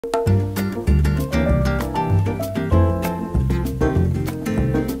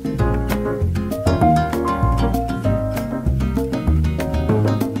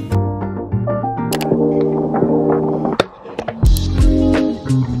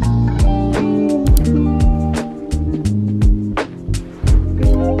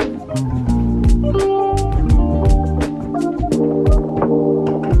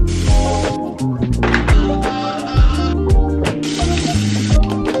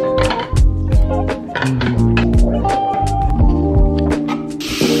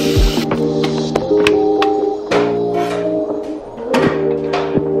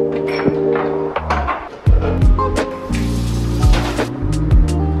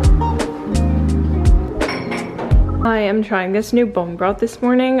am trying this new bone broth this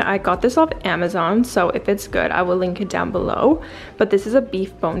morning. I got this off Amazon, so if it's good, I will link it down below. But this is a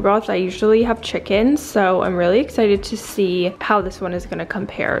beef bone broth. I usually have chicken, so I'm really excited to see how this one is gonna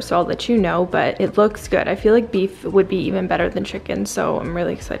compare. So I'll let you know, but it looks good. I feel like beef would be even better than chicken, so I'm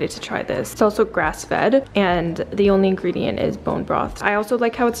really excited to try this. It's also grass-fed, and the only ingredient is bone broth. I also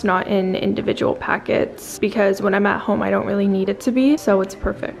like how it's not in individual packets, because when I'm at home, I don't really need it to be, so it's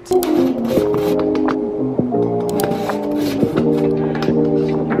perfect.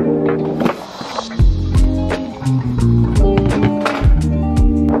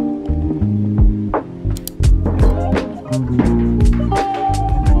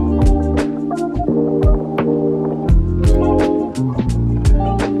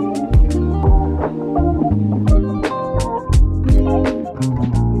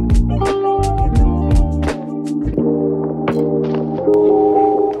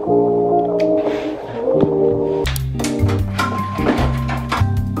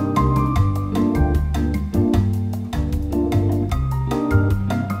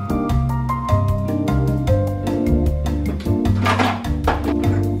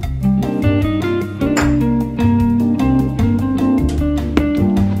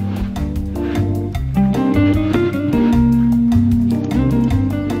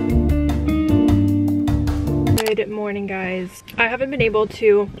 Morning, guys. I haven't been able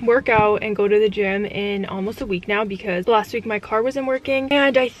to work out and go to the gym in almost a week now because last week my car wasn't working,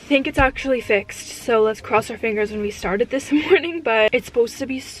 and I think it's actually fixed, so let's cross our fingers when we started this morning. But it's supposed to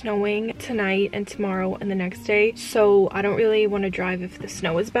be snowing tonight and tomorrow and the next day, so I don't really want to drive if the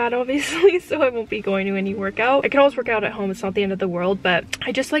snow is bad, obviously, so I won't be going to any workout. I can always work out at home, it's not the end of the world, but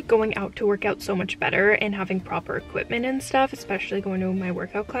I just like going out to work out so much better and having proper equipment and stuff, especially going to my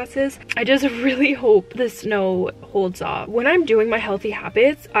workout classes. I just really hope the snow holds off. When I'm doing my healthy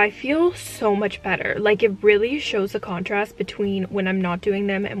habits, I feel so much better. Like, it really shows the contrast between when I'm not doing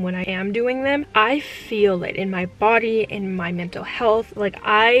them and when I am doing them. I feel it in my body, in my mental health. Like,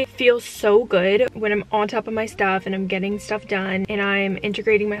 I feel so good when I'm on top of my stuff and I'm getting stuff done and I'm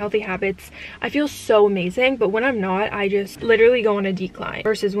integrating my healthy habits. I feel so amazing, but when I'm not, I just literally go on a decline,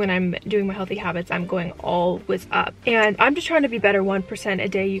 versus when I'm doing my healthy habits, I'm going always up. And I'm just trying to be better 1% a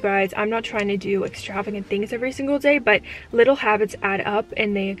day, you guys. I'm not trying to do extravagant things every single day, but little habits add up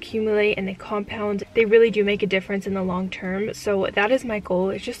and they accumulate and they compound. They really do make a difference in the long term. So that is my goal,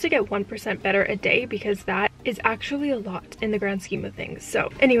 is just to get 1% better a day, because that is actually a lot in the grand scheme of things. So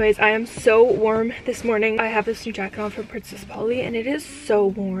anyways, I am so warm this morning. I have this new jacket on from Princess Polly and it is so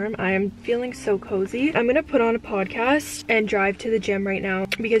warm. I am feeling so cozy. I'm gonna put on a podcast and drive to the gym right now,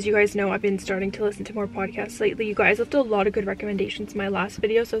 because you guys know I've been starting to listen to more podcasts lately. You guys left a lot of good recommendations in my last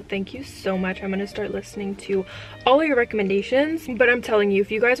video, so thank you so much. I'm gonna start listening to all of your recommendations. But I'm telling you,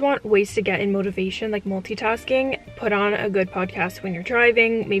 if you guys want ways to get in motivation, like multitasking, put on a good podcast when you're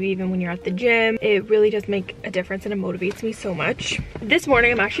driving, maybe even when you're at the gym. It really does make a difference and it motivates me so much. This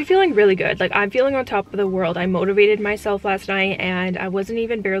morning I'm actually feeling really good. Like, I'm feeling on top of the world. I motivated myself last night and I wasn't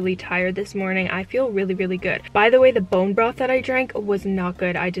even barely tired this morning. I feel really, really good. By the way, the bone broth that I drank was not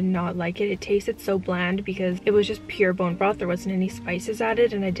good. I did not like it. It tasted so bland because it was just pure bone broth. There wasn't any spices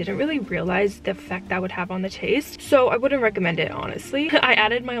added and I didn't really realize the effect that would have on the taste. So I wouldn't recommend it, honestly. I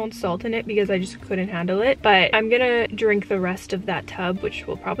added my own salt in it because I just couldn't handle it, but I'm gonna drink the rest of that tub, which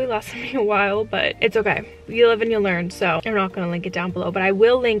will probably last me a while, but it's okay. You live and you learn, so I'm not gonna link it down below, but I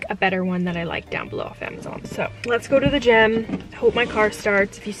will link a better one that I like down below off Amazon. So let's go to the gym. Hope my car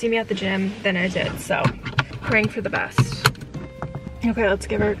starts. If you see me at the gym, then I did, so praying for the best. Okay, let's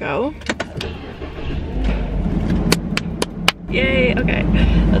give her a go. Yay, okay,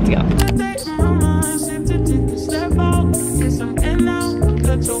 let's go.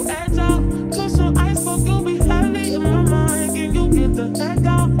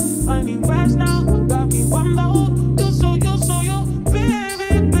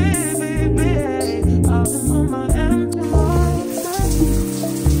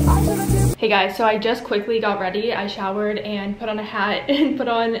 Hey guys, so I just quickly got ready. I showered and put on a hat and put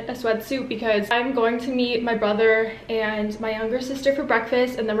on a sweatsuit because I'm going to meet my brother and my younger sister for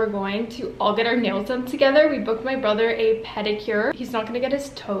breakfast, and then we're going to all get our nails done together. We booked my brother a pedicure. He's not gonna get his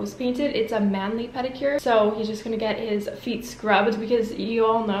toes painted. It's a manly pedicure, so he's just gonna get his feet scrubbed because you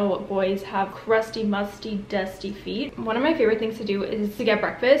all know boys have crusty, musty, dusty feet. One of my favorite things to do is to get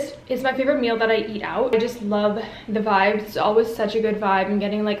breakfast. It's my favorite meal that I eat out. I just love the vibe. It's always such a good vibe. I'm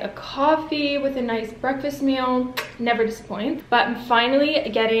getting like a coffee healthy with a nice breakfast meal. Never disappoints. But I'm finally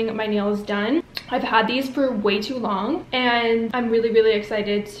getting my nails done. I've had these for way too long and I'm really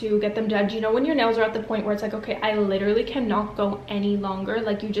excited to get them done. Do you know when your nails are at the point where it's like, okay, I literally cannot go any longer,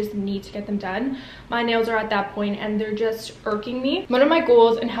 like you just need to get them done? My nails are at that point and they're just irking me. One of my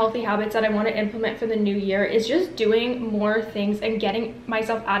goals and healthy habits that I want to implement for the new year is just doing more things and getting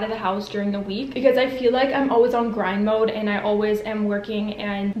myself out of the house during the week, because I feel like I'm always on grind mode and I always am working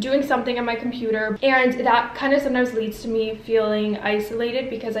and doing something on my computer, and that kind of sometimes leads to me feeling isolated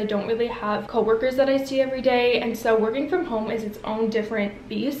because I don't really have coworkers that I see every day. And so working from home is its own different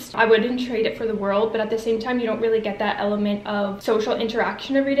beast. I wouldn't trade it for the world, but at the same time you don't really get that element of social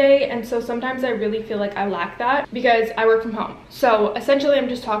interaction every day, and so sometimes I really feel like I lack that because I work from home. So essentially I'm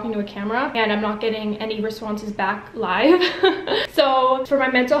just talking to a camera and I'm not getting any responses back live. So for my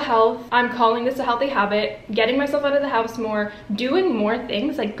mental health, I'm calling this a healthy habit, getting myself out of the house more, doing more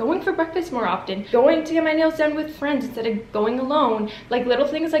things like going for breakfast more often, going to get my nails done with friends instead of going alone, like little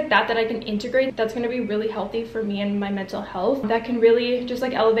things like that that I can integrate. That's going to be really healthy for me and my mental health. That can really just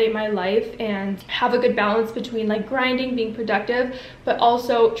like elevate my life and have a good balance between like grinding, being productive, but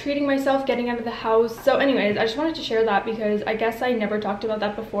also treating myself, getting out of the house. So anyways, I just wanted to share that because I guess I never talked about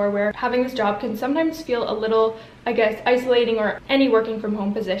that before, where having this job can sometimes feel a little, I guess, isolating, or any working from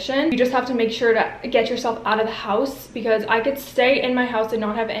home position. You just have to make sure to get yourself out of the house, because I could stay in my house and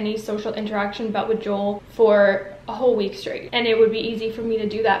not have any social interaction but with Joel for a whole week straight, and it would be easy for me to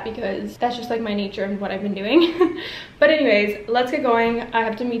do that because that's just like my nature and what I've been doing. But anyways, let's get going. I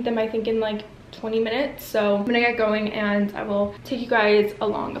have to meet them I think in like 20 minutes, so I'm gonna get going and I will take you guys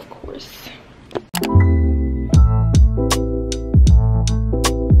along, of course.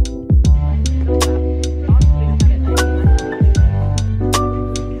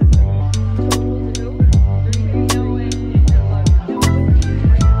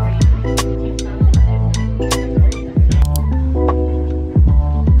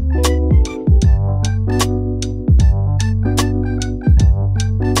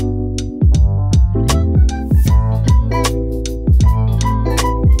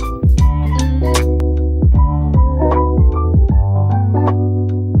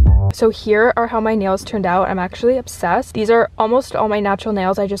 So here are how my nails turned out. I'm actually obsessed. These are almost all my natural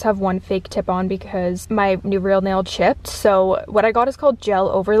nails. I just have one fake tip on because my new real nail chipped. So what I got is called gel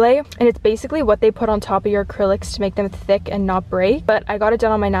overlay, and it's basically what they put on top of your acrylics to make them thick and not break. But I got it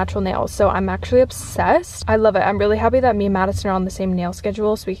done on my natural nails, so I'm actually obsessed. I love it. I'm really happy that me and Madison are on the same nail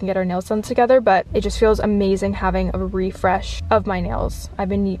schedule so we can get our nails done together, but it just feels amazing having a refresh of my nails. I've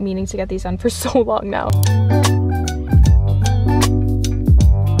been meaning to get these done for so long now.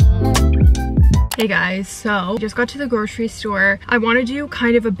 Hey guys, so just got to the grocery store. I want to do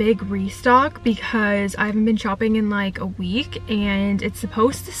kind of a big restock because I haven't been shopping in like a week and it's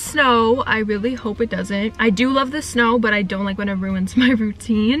supposed to snow. I really hope it doesn't. I do love the snow, but I don't like when it ruins my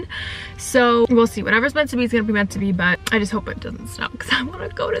routine. So we'll see. Whatever's meant to be is gonna be meant to be, but I just hope it doesn't snow because I want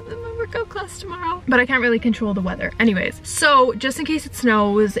to go to my workout class tomorrow. But I can't really control the weather. Anyways, so just in case it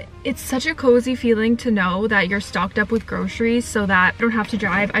snows, it's such a cozy feeling to know that you're stocked up with groceries so that I don't have to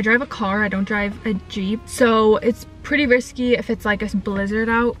drive. I drive a car, I don't drive a Jeep, so it's pretty risky if it's like a blizzard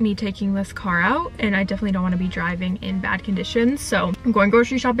out, me taking this car out, and I definitely don't want to be driving in bad conditions. So I'm going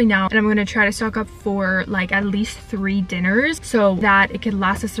grocery shopping now, and I'm going to try to stock up for like at least 3 dinners so that it could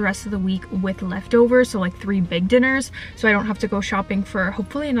last us the rest of the week with leftovers, so like 3 big dinners, so I don't have to go shopping for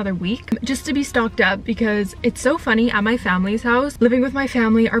hopefully another week, just to be stocked up. Because it's so funny, at my family's house, living with my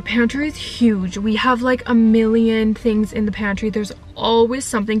family, our pantry is huge. We have like a million things in the pantry. There's always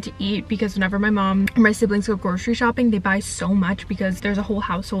something to eat because whenever my mom or my siblings go grocery shopping, they buy so much because there's a whole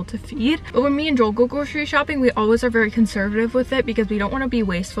household to feed. But when me and Joel go grocery shopping, we always are very conservative with it because we don't want to be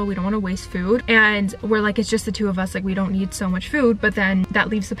wasteful. We don't want to waste food, and we're like, it's just the 2 of us, like we don't need so much food. But then that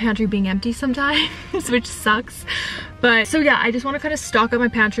leaves the pantry being empty sometimes, which sucks. But so yeah, I just want to kind of stock up my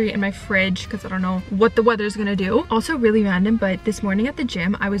pantry and my fridge because I don't know what the weather's gonna do. Also really random, but this morning at the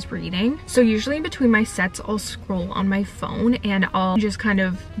gym I was reading. So usually in between my sets I'll scroll on my phone and I'll just kind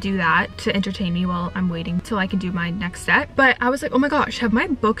of do that to entertain me while I'm waiting till I can do my next set. But I was like, oh my gosh, have my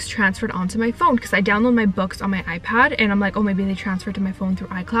books transferred onto my phone? Because I download my books on my iPad and I'm like, oh, maybe they transferred to my phone through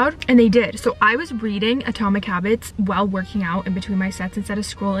iCloud, and they did. So I was reading Atomic Habits while working out in between my sets instead of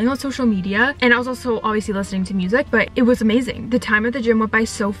scrolling on social media, and I was also obviously listening to music. But it was amazing. The time at the gym went by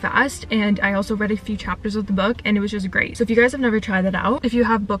so fast, and I also read a few chapters of the book and it was just great. So if you guys have never tried that out, if you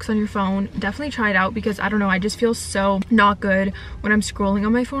have books on your phone, definitely try it out because I don't know, I just feel so not good when I'm scrolling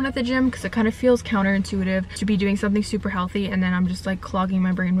on my phone at the gym, because it kind of feels counterintuitive to be doing something super healthy and then I'm just like clogging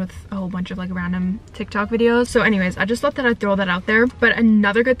my brain with a whole bunch of like random TikTok videos. So anyways, I just thought that I'd throw that out there. But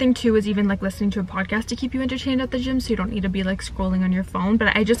another good thing too is even like listening to a podcast to keep you entertained at the gym, so you don't need to be like scrolling on your phone.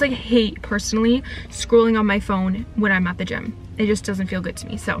 But I just like hate personally scrolling on my phone when I'm at the gym. It just doesn't feel good to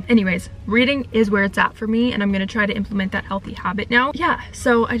me. So anyways, reading is where it's at for me, and I'm gonna try to implement that healthy habit now. Yeah,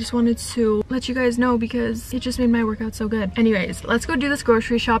 so I just wanted to let you guys know because it just made my workout so good. Anyways, let's go do this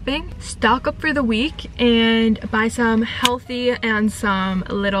grocery shopping, stock up for the week, and buy some healthy and some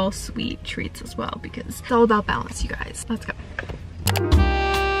little sweet treats as well, because it's all about balance, you guys. Let's go.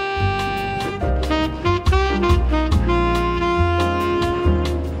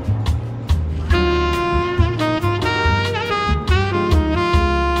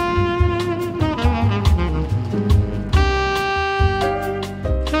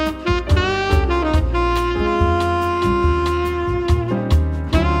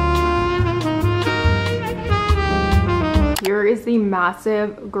 Is the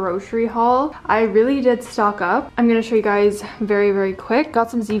massive grocery haul. I really did stock up. I'm gonna show you guys very quick.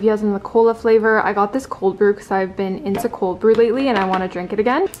 Got some Zevias in the cola flavor. I got this cold brew because I've been into cold brew lately and I want to drink it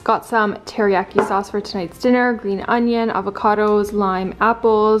again. Got some teriyaki sauce for tonight's dinner, green onion, avocados, lime,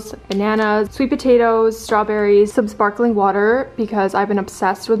 apples, bananas, sweet potatoes, strawberries, some sparkling water because I've been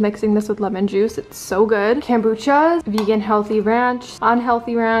obsessed with mixing this with lemon juice. It's so good. Kombucha, vegan healthy ranch,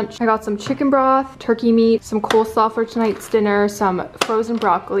 unhealthy ranch. I got some chicken broth, turkey meat, some coleslaw for tonight's dinner, some frozen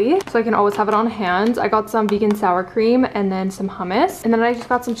broccoli so I can always have it on hand. I got some vegan sour cream and then some hummus, and then I just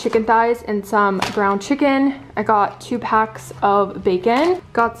got some chicken thighs and some ground chicken. I got 2 packs of bacon,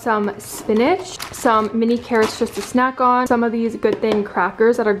 got some spinach, some mini carrots just to snack on, some of these Good Thing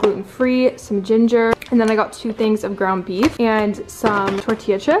crackers that are gluten-free, some ginger, and then I got 2 things of ground beef and some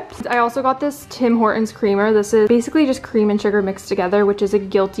tortilla chips. I also got this Tim Hortons creamer. This is basically just cream and sugar mixed together, which is a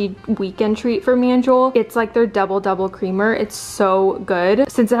guilty weekend treat for me and Joel. It's like their double creamer. It's so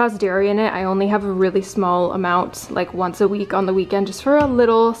good. Since it has dairy in it, I only have a really small amount, like once a week on the weekend, just for a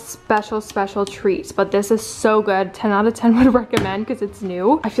little special treat. But this is so good. 10 out of 10 would recommend because it's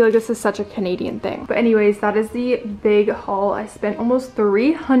new. I feel like this is such a Canadian thing. But anyways, that is the big haul. I spent almost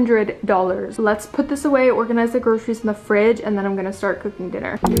 $300. Let's put this away, organize the groceries in the fridge, and then I'm gonna start cooking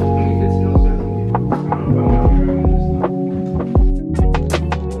dinner.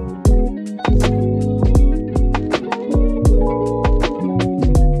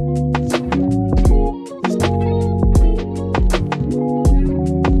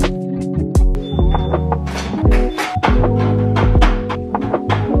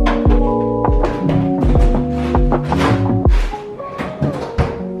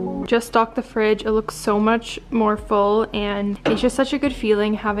 Just stocked the fridge. It looks so much more full, and it's just such a good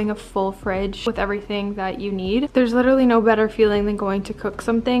feeling having a full fridge with everything that you need. There's literally no better feeling than going to cook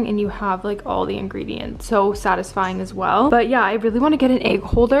something and you have like all the ingredients. So satisfying as well. But yeah, I really want to get an egg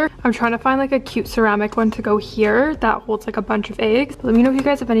holder. I'm trying to find like a cute ceramic one to go here that holds like a bunch of eggs. Let me know if you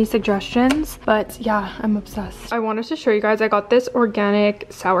guys have any suggestions. But yeah, I'm obsessed. I wanted to show you guys, I got this organic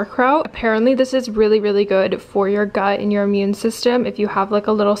sauerkraut. Apparently this is really good for your gut and your immune system if you have like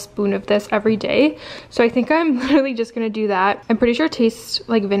a little spoon of this every day. So I think I'm literally just gonna do that. I'm pretty sure it tastes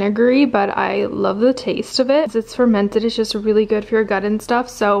like vinegary, but I love the taste of it. As it's fermented, it's just really good for your gut and stuff.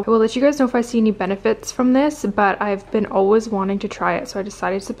 So I will let you guys know if I see any benefits from this, but I've been always wanting to try it, so I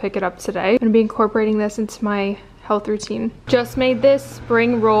decided to pick it up today. I'm gonna be incorporating this into my health routine. Just made this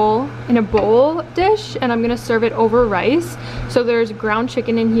spring roll in a bowl dish, and I'm gonna serve it over rice. So there's ground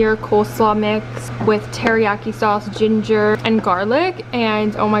chicken in here, coleslaw mix with teriyaki sauce, ginger, and garlic,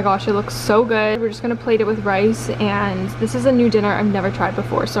 and oh my gosh, it looks so good. We're just gonna plate it with rice, and this is a new dinner I've never tried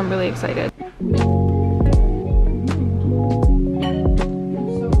before, so I'm really excited.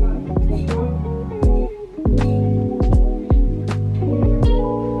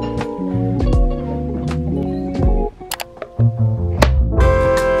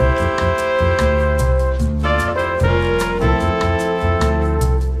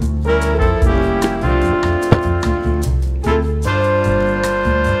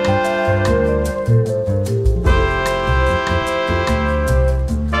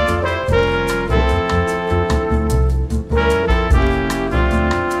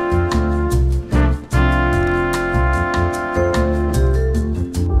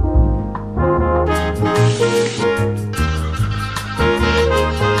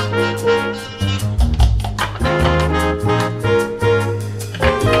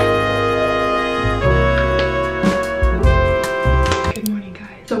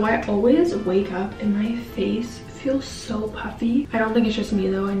 Wake up and my face feels so puffy. I don't think it's just me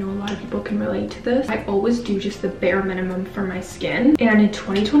though. I know a lot of people can relate to this. I always do just the bare minimum for my skin. And in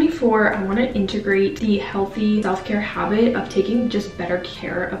 2024, I want to integrate the healthy self-care habit of taking just better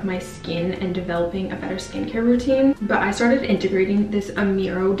care of my skin and developing a better skincare routine. But I started integrating this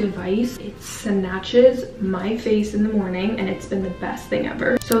Amiro device. It snatches my face in the morning and it's been the best thing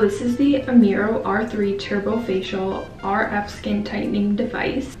ever. So this is the Amiro R3 Turbo Facial RF Skin Tightening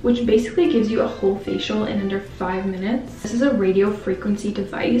Device, which basically gives you a whole facial in under 5 minutes. This is a radio frequency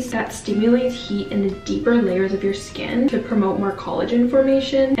device that stimulates heat in the deeper layers of your skin to promote more collagen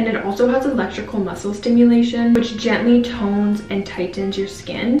formation, and it also has electrical muscle stimulation, which gently tones and tightens your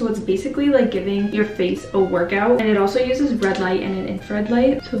skin. So it's basically like giving your face a workout, and it also uses red light and an infrared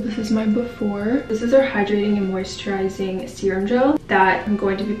light. So this is my before. This is our hydrating and moisturizing serum gel that I'm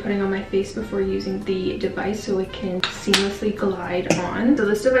going to be putting on my face before using the device so it can seamlessly glide on. So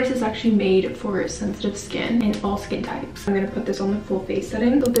this device is actually made for sensitive skin and all skin types. I'm going to put this on the full face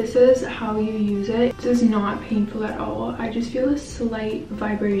setting. So this is how you use it. This is not painful at all. I just feel a slight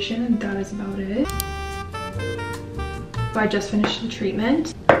vibration and that is about it. So I just finished the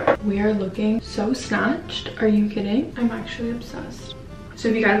treatment. We are looking so snatched. Are you kidding? I'm actually obsessed. So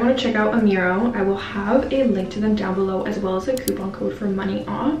if you guys want to check out Amiro, I will have a link to them down below as well as a coupon code for money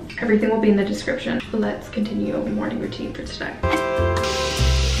off. Everything will be in the description. But let's continue the morning routine for today.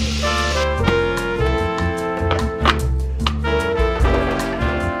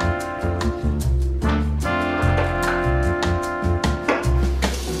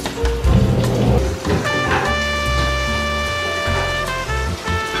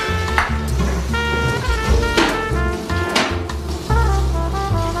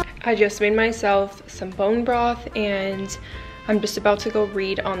 I just made myself some bone broth and I'm just about to go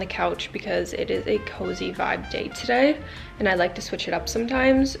read on the couch because it is a cozy vibe day today and I like to switch it up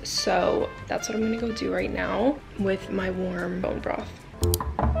sometimes. So that's what I'm gonna go do right now with my warm bone broth.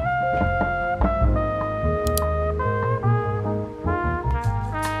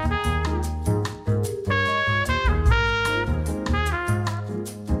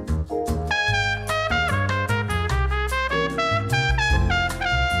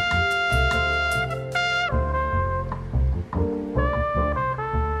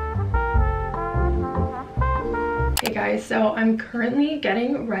 Guys, so I'm currently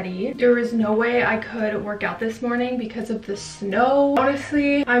getting ready. There was no way I could work out this morning because of the snow.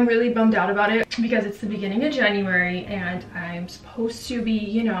 Honestly, I'm really bummed out about it because it's the beginning of January and I'm supposed to be,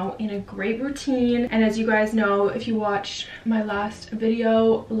 you know, in a great routine. And as you guys know, if you watched my last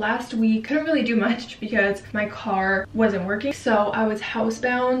video last week, couldn't really do much because my car wasn't working. So I was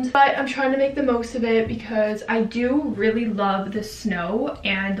housebound, but I'm trying to make the most of it because I do really love the snow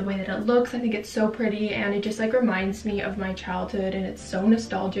and the way that it looks. I think it's so pretty and it just like reminds me of my childhood and it's so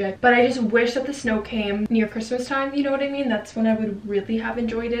nostalgic. But I just wish that the snow came near Christmas time, you know what I mean? That's when I would really have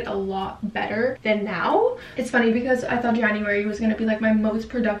enjoyed it a lot better than now. It's funny because I thought January was gonna be like my most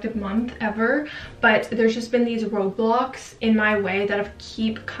productive month ever, but there's just been these roadblocks in my way that have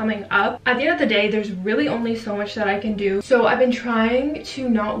keep coming up. At the end of the day, there's really only so much that I can do. So I've been trying to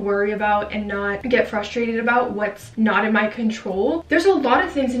not worry about and not get frustrated about what's not in my control. There's a lot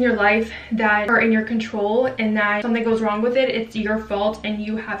of things in your life that are in your control and that something goes wrong with it, it's your fault and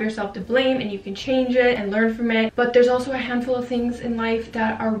you have yourself to blame and you can change it and learn from it. But there's also a handful of things in life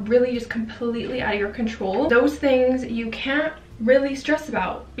that are really just completely out of your control. Those things you can't really stress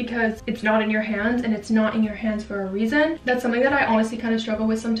about because it's not in your hands and it's not in your hands for a reason. That's something that I honestly kind of struggle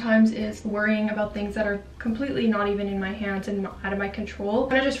with sometimes, is worrying about things that are completely not even in my hands and out of my control. I'm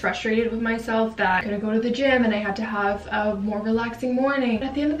kind of just frustrated with myself that I'm gonna go to the gym and I had to have a more relaxing morning. But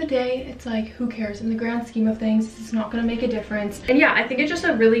at the end of the day, it's like, who cares? In the grand scheme of things, it's not gonna make a difference. And yeah, I think it's just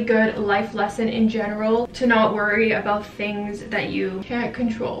a really good life lesson in general to not worry about things that you can't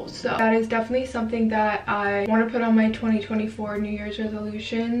control. So that is definitely something that I want to put on my 2024 New Year's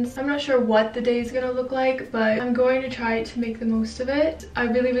resolutions. I'm not sure what the day is gonna look like, but I'm going to try to make the most of it. I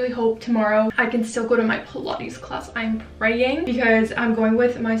really hope tomorrow I can still go to my Pilates class. I'm praying because I'm going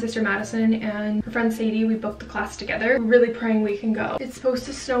with my sister Madison and her friend Sadie. We booked the class together. We're really praying we can go. It's supposed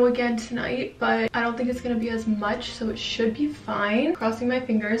to snow again tonight, but I don't think it's gonna be as much, so it should be fine. Crossing my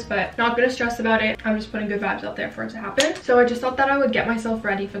fingers, but not gonna stress about it. I'm just putting good vibes out there for it to happen. So I just thought that I would get myself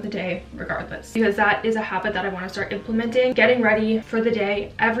ready for the day regardless, because that is a habit that I want to start implementing. Getting getting ready for the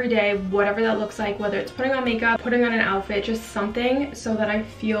day every day, whatever that looks like, whether it's putting on makeup, putting on an outfit, just something so that I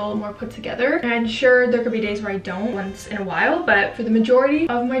feel more put together. And sure, there could be days where I don't once in a while, but for the majority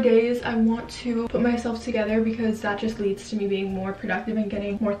of my days, I want to put myself together because that just leads to me being more productive and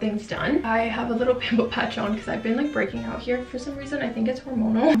getting more things done. I have a little pimple patch on because I've been like breaking out here for some reason. I think it's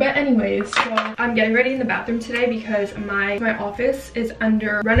hormonal. But anyways, so I'm getting ready in the bathroom today because my office is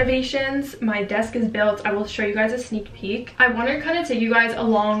under renovations. My desk is built. I will show you guys a sneak peek. I want to kind of take you guys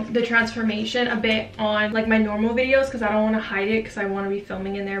along the transformation a bit on like my normal videos because I don't want to hide it because I want to be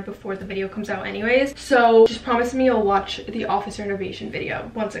filming in there before the video comes out anyways. So just promise me you'll watch the office renovation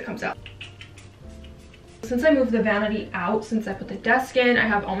video once it comes out. Since I moved the vanity out, since I put the desk in, I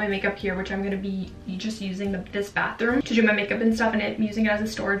have all my makeup here, which I'm going to be just using this bathroom to do my makeup and stuff, and I'm using it as a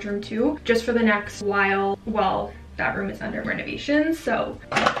storage room too, just for the next while that room is under renovation. So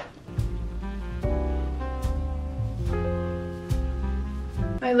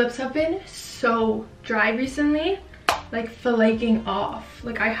my lips have been so dry recently, like flaking off.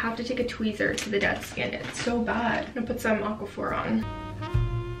 Like I have to take a tweezer to the dead skin. It's so bad. I'm gonna put some Aquaphor on.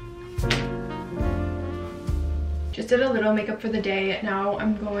 Just did a little makeup for the day. Now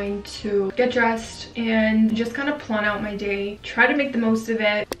I'm going to get dressed and just kind of plan out my day, try to make the most of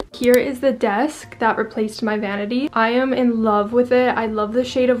it. Here is the desk that replaced my vanity. I am in love with it. I love the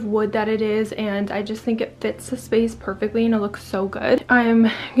shade of wood that it is, and I just think it fits the space perfectly and it looks so good. I'm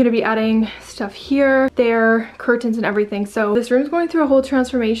gonna be adding stuff here, there, curtains and everything. So this room's going through a whole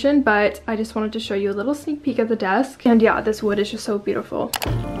transformation, but I just wanted to show you a little sneak peek at the desk. And yeah, this wood is just so beautiful.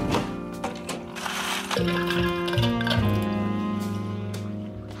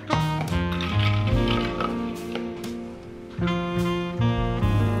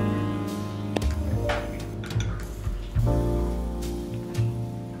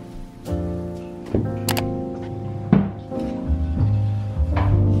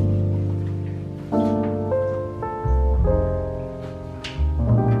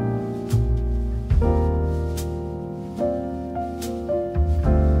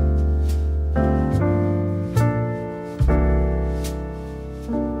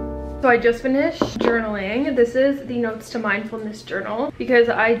 So I just finished journaling. This is the Notes to Mindfulness journal because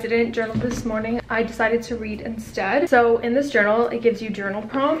I didn't journal this morning. I decided to read instead. So in this journal, it gives you journal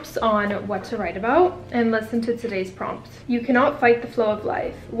prompts on what to write about, and listen to today's prompts. You cannot fight the flow of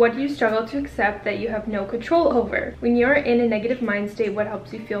life. What do you struggle to accept that you have no control over? When you're in a negative mind state, what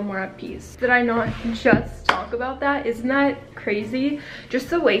helps you feel more at peace? Did I not just talk about that? Isn't that crazy?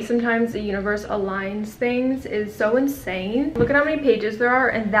 Just the way sometimes the universe aligns things is so insane. Look at how many pages there are,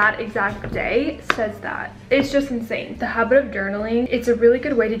 and that exact day says that. It's just insane. The habit of journaling, it's a really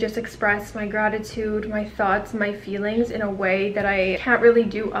good way to just express my gratitude, my thoughts, my feelings in a way that I can't really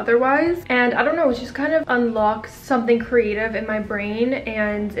do otherwise. And I don't know, it just kind of unlocks something creative in my brain,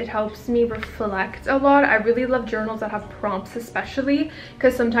 and it helps me reflect a lot. I really love journals that have prompts, especially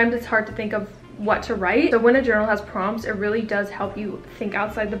because sometimes it's hard to think of what to write. So when a journal has prompts, it really does help you think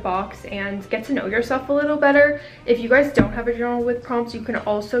outside the box and get to know yourself a little better. If you guys don't have a journal with prompts, you can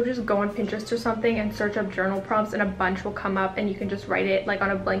also just go on Pinterest or something and search up journal prompts, and a bunch will come up and you can just write it like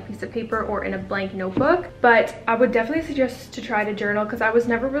on a blank piece of paper or in a blank notebook. But I would definitely suggest to try to journal because I was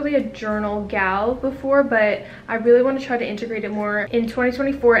never really a journal gal before, but I really want to try to integrate it more in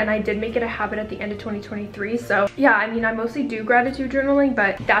 2024, and I did make it a habit at the end of 2023. So yeah, I mean, I mostly do gratitude journaling,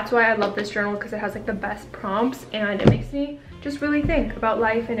 but that's why I love this journal, because it has like the best prompts and it makes me just really think about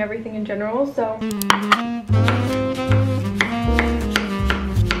life and everything in general. So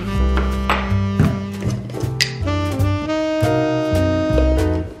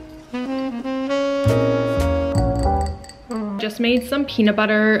just made some peanut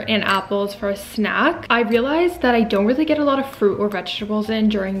butter and apples for a snack. I realized that I don't really get a lot of fruit or vegetables in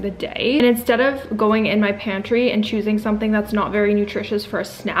during the day, and instead of going in my pantry and choosing something that's not very nutritious for a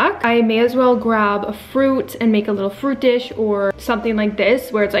snack, I may as well grab a fruit and make a little fruit dish, or something like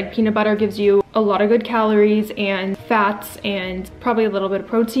this where it's like peanut butter gives you a lot of good calories and fats and probably a little bit of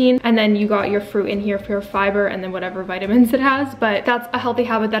protein, and then you got your fruit in here for your fiber and then whatever vitamins it has. But that's a healthy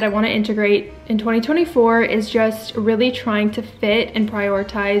habit that I want to integrate in 2024, is just really trying to fit and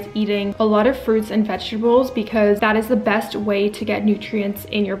prioritize eating a lot of fruits and vegetables, because that is the best way to get nutrients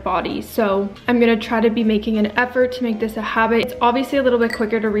in your body. So I'm gonna try to be making an effort to make this a habit. It's obviously a little bit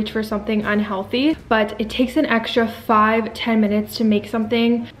quicker to reach for something unhealthy, but it takes an extra 5-10 minutes to make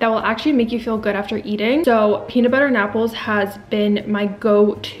something that will actually make you feel good after eating. So peanut butter and apples has been my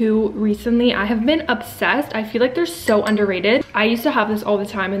go-to recently. I have been obsessed. I feel like they're so underrated. I used to have this all the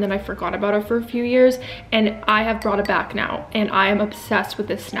time and then I forgot about it for a few years, and I have brought it back now and I am obsessed with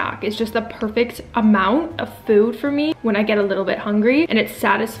this snack. It's just the perfect amount of food for me when I get a little bit hungry, and it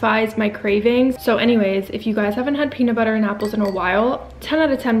satisfies my cravings. So anyways, if you guys haven't had peanut butter and apples in a while, 10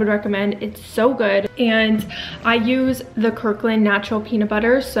 out of 10 would recommend. It's so good. And I use the Kirkland natural peanut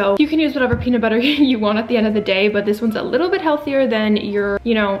butter, so you can use whatever peanut butter you want at the end of the day, but this one's a little bit healthier than your,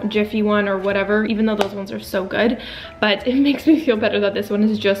 you know, Jiffy one or whatever, even though those ones are so good. But it makes me feel better that this one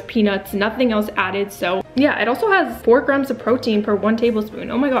is just peanuts, nothing else added. So yeah, it also has 4 grams of protein per 1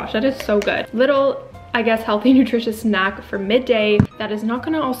 tablespoon. Oh my gosh, that is so good. Little, I guess, healthy, nutritious snack for midday that is not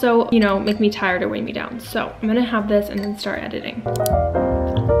gonna also, you know, make me tired or weigh me down. So I'm gonna have this and then start editing.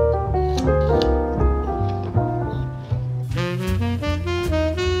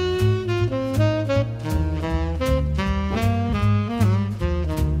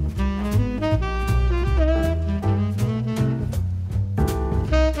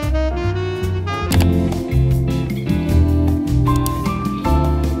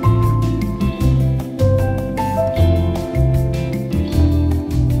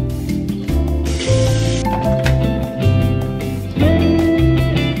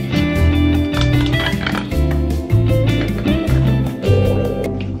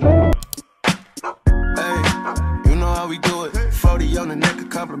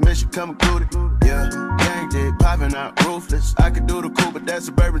 Come included, yeah. Gang did popping out ruthless. I could do the cool, but that's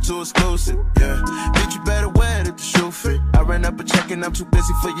suburban too exclusive, yeah. Bitch, you better wear it if the shoe fit. I ran up a check and I'm too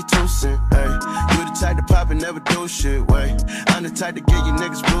busy for your 2 cents. Hey, you the type to pop and never do shit. Wait, I'm the type to get you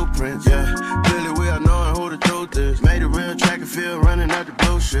niggas blueprints, yeah. Clearly we are knowing who the truth is. Made a real track and field running out the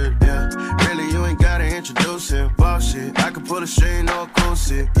bullshit, yeah. Really, you ain't gotta introduce him. Bullshit, I could pull a string or a cool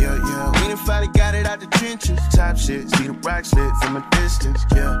shit, yeah, yeah. We done finally got it out the trenches. Top shit, see the rock slit from a distance,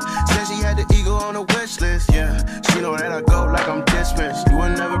 yeah. Said she had the ego on the wish list, yeah. She know that I go like I'm dismissed. You were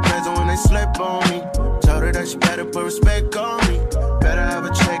never present when they slip on me. Told her that she better put respect on me. Better have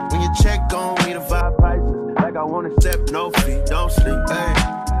a check when you check on me. The vibe prices, like I wanna step, no fee, don't sleep,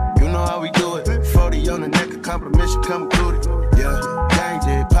 hey. You know how we do it. 40 on the neck, a compliment should come included, yeah. Gang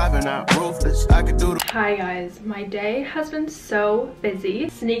did popping out ruthless. I could do the. Hi guys, my day has been so busy.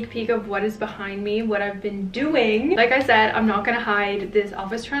 Sneak peek of what is behind me, what I've been doing. Like I said, I'm not gonna hide this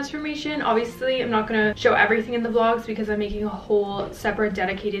office transformation. Obviously, I'm not gonna show everything in the vlogs because I'm making a whole separate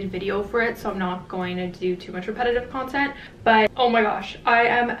dedicated video for it, so I'm not going to do too much repetitive content. But oh my gosh, I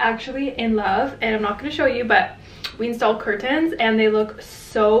am actually in love, and I'm not gonna show you, but we installed curtains and they look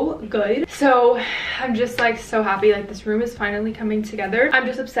so good. So I'm just like so happy, like this room is finally coming together. I'm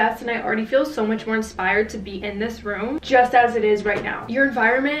just obsessed and I already feel so much more inspired to be in this room just as it is right now. Your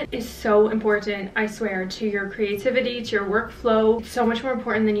environment is so important, I swear, to your creativity, to your workflow. So much more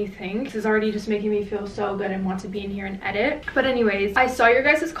important than you think. This is already just making me feel so good and want to be in here and edit. But anyways, I saw your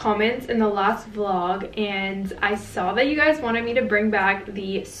guys' comments in the last vlog and I saw that you guys wanted me to bring back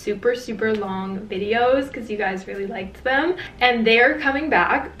the super long videos because you guys really liked them, and they're coming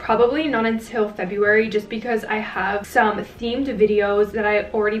back probably not until February, just because I have some themed videos that I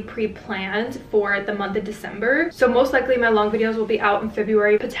already pre-planned for the month of December. So most likely my long videos will be out in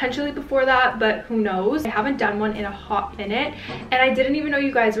February, potentially before that, but who knows. I haven't done one in a hot minute and I didn't even know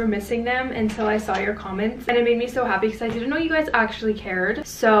you guys were missing them until I saw your comments, and it made me so happy because I didn't know you guys actually cared.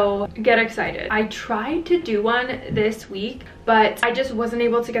 So get excited. I tried to do one this week, but I just wasn't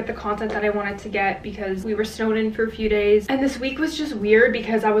able to get the content that I wanted to get because we were snowed in for a few days, and this week was just weird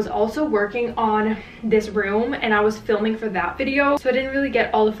because I was also working on this room and I was filming for that video, so I didn't really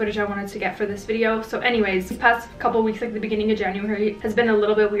get all the footage I wanted to get for this video. So anyways, these past couple weeks, like the beginning of January, has been a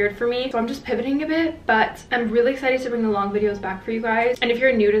little bit weird for me, so I'm just pivoting a bit, but I'm really excited to bring the long videos back for you guys. And if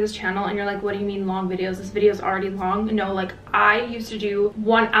you're new to this channel and you're like, what do you mean long videos? This video is already long. No, like I used to do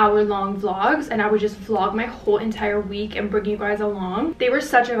 1 hour long vlogs and I would just vlog my whole entire week and bring you guys along. They were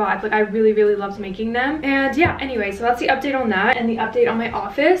such a vibe. Like I really loved making them. And yeah, anyway, so that's the update on that and the update on my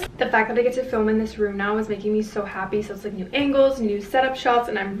office. The fact that I get to film in this room now is making me so happy. So it's like new angles, new setup shots,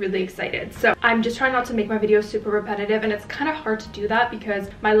 and I'm really excited. So I'm just trying not to make my videos super repetitive, and it's kind of hard to do that because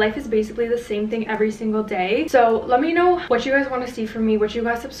my life is basically the same thing every single day. So let me know what you guys want to see from me, what you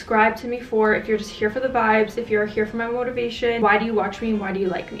guys subscribe to me for, if you're just here for the vibes, if you're here for my motivation, inspiration. Why do you watch me and why do you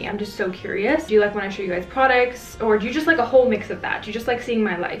like me? I'm just so curious. Do you like when I show you guys products, or do you just like a whole mix of that? Do you just like seeing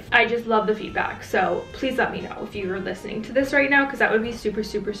my life? I just love the feedback, so please let me know if you're listening to this right now, because that would be super,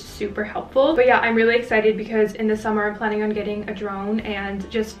 super, super helpful. But yeah, I'm really excited because in the summer I'm planning on getting a drone and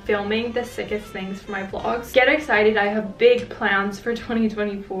just filming the sickest things for my vlogs. Get excited, I have big plans for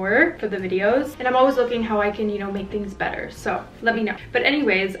 2024 for the videos, and I'm always looking how I can, you know, make things better, so let me know. But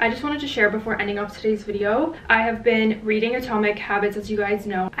anyways, I just wanted to share before ending off today's video, I have been reading Atomic Habits, as you guys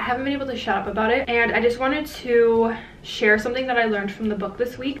know. I haven't been able to shut up about it, and I just wanted to share something that I learned from the book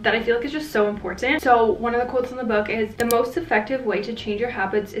this week that I feel like is just so important. So one of the quotes in the book is, the most effective way to change your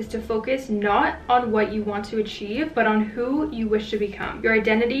habits is to focus not on what you want to achieve, but on who you wish to become. Your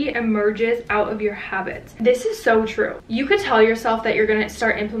identity emerges out of your habits. This is so true. You could tell yourself that you're going to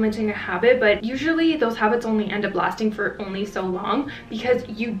start implementing a habit, but usually those habits only end up lasting for only so long because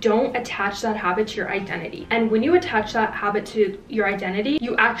you don't attach that habit to your identity. And when you attach that habit to your identity,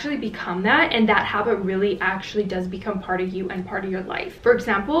 you actually become that, and that habit really actually does become part of you and part of your life. For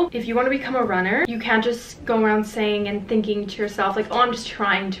example, if you want to become a runner, you can't just go around saying and thinking to yourself like, oh, I'm just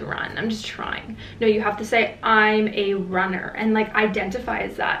trying to run, I'm just trying. No, you have to say, I'm a runner, and like identify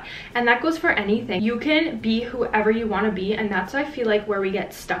as that. And that goes for anything. You can be whoever you want to be, and that's why I feel like where we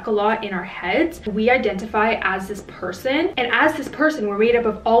get stuck a lot in our heads. We identify as this person, and as this person we're made up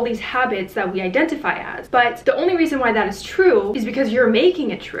of all these habits that we identify as. But the only reason why that is true is because you're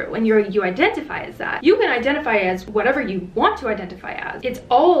making it true, and you identify as that. You can identify as whatever you want to identify as. It's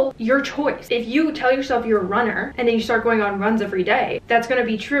all your choice. If you tell yourself you're a runner and then you start going on runs every day, that's going to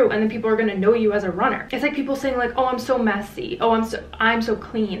be true, and then people are going to know you as a runner. It's like people saying like, oh, I'm so messy, oh, I'm so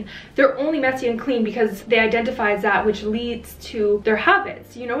clean. They're only messy and clean because they identify as that, which leads to their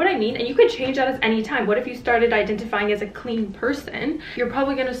habits. You know what I mean? And you could change that at any time. What if you started identifying as a clean person? You're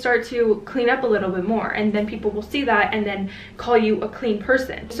probably going to start to clean up a little bit more, and then people will see that and then call you a clean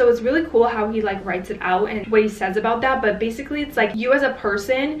person. So it's really cool how he like writes it out and what he says about that. But basically it's like you as a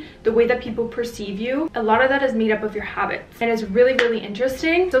person, the way that people perceive you, a lot of that is made up of your habits, and it's really, really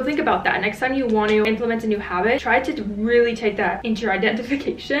interesting. So think about that. Next time you want to implement a new habit, try to really take that into your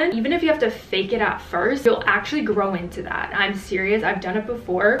identification. Even if you have to fake it at first, you'll actually grow into that. I'm serious, I've done it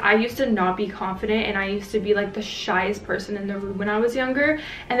before. I used to not be confident, and I used to be like the shyest person in the room when I was younger,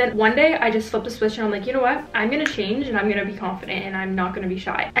 and then one day I just flipped a switch and I'm like, you know what, I'm gonna change and I'm gonna be confident and I'm not gonna be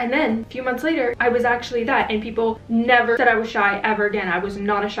shy. And then a few months later I was actually that, and people never said I was shy ever again. I was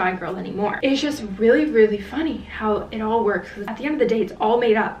not a shy girl anymore. It's just really, really funny how it all works. At the end of the day, it's all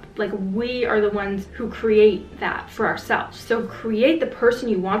made up. Like, we are the ones who create that for ourselves. So create the person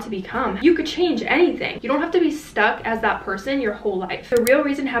you want to become. You could change anything. You don't have to be stuck as that person your whole life. The real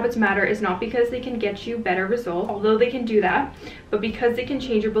reason habits matter is not because they can get you better results, although they can do that, but because they can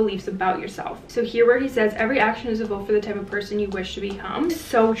change your beliefs about yourself. So here where he says every action is a vote for the type of person you wish to become. It's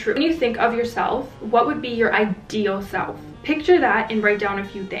so true. When you think of yourself, what would be your ideal self? Picture that and write down a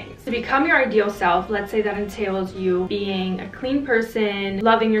few things. To become your ideal self, let's say that entails you being a clean person,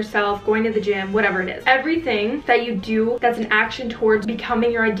 loving yourself, going to the gym, whatever it is. Everything that you do that's an action towards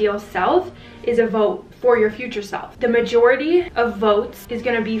becoming your ideal self is a vote for your future self. The majority of votes is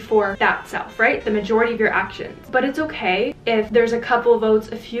going to be for that self, right? The majority of your actions. But it's okay if there's a couple votes,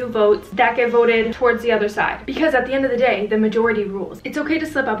 a few votes that get voted towards the other side, because at the end of the day, the majority rules. It's okay to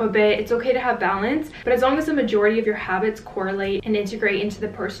slip up a bit, it's okay to have balance, but as long as the majority of your habits correlate and integrate into the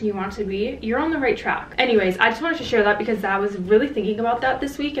person you want to be, you're on the right track. Anyways, I just wanted to share that because I was really thinking about that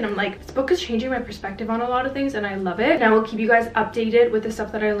this week, and I'm like, this book is changing my perspective on a lot of things, and I love it. And I will keep you guys updated with the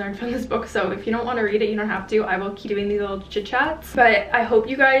stuff that I learned from this book. So if you don't want to read it, you don't have to. I will keep doing these little chit chats. But I hope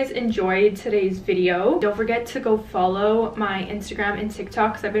you guys enjoyed today's video. Don't forget to go follow my Instagram and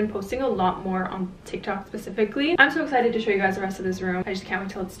TikTok, because I've been posting a lot more on TikTok specifically. I'm so excited to show you guys the rest of this room. I just can't wait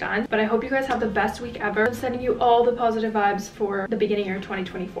till it's done. But I hope you guys have the best week ever. I'm sending you all the positive vibes for the beginning of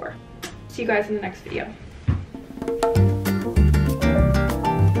 2024. See you guys in the next video.